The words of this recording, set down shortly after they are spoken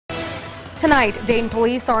Tonight, Dayton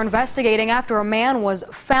police are investigating after a man was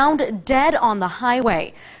found dead on the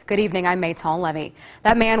highway. Good evening, I'm Maytal Levy.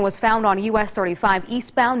 That man was found on US 35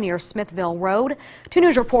 eastbound near Smithville Road. 2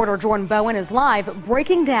 News reporter Jordan Bowen is live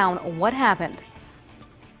breaking down what happened.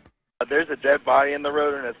 There's a dead body in the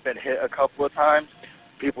road and it's been hit a couple of times.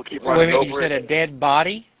 People keep running over it. You said a dead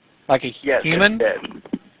body? Like a Yes, human? It's dead.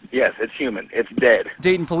 Yes, it's human. It's dead.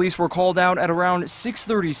 Dayton police were called out at around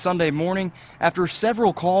 6:30 Sunday morning after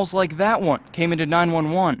several calls like that one came into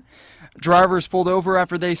 911. Drivers pulled over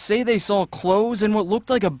after they say they saw clothes and what looked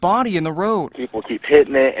like a body in the road. People keep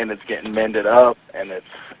hitting it and it's getting mended up and it's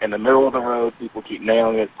in the middle of the road. People keep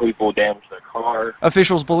nailing it. People damage their car.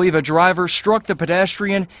 Officials believe a driver struck the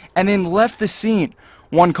pedestrian and then left the scene.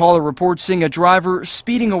 One caller reports seeing a driver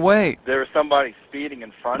speeding away. There was somebody speeding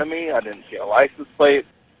in front of me. I didn't see a license plate,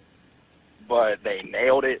 but they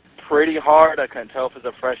nailed it pretty hard. I couldn't tell if it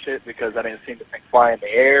was a fresh hit because I didn't see anything fly in the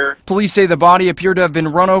air. Police say the body appeared to have been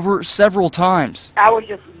run over several times. I was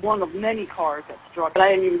just one of many cars that struck. I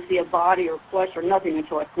didn't even see a body or flesh or nothing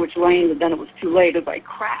until I switched lanes, and then it was too late. It was like,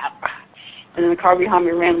 crap. And then the car behind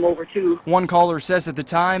me ran him over, too. One caller says at the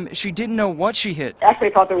time she didn't know what she hit. Actually,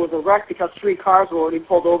 I thought there was a wreck because 3 cars were already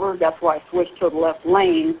pulled over. That's why I switched to the left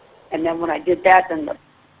lane. And then when I did that, then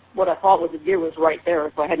what I thought was a deer was right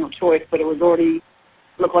there, so I had no choice. But it was already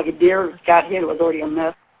looked like a deer got hit. It was already a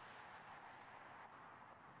mess.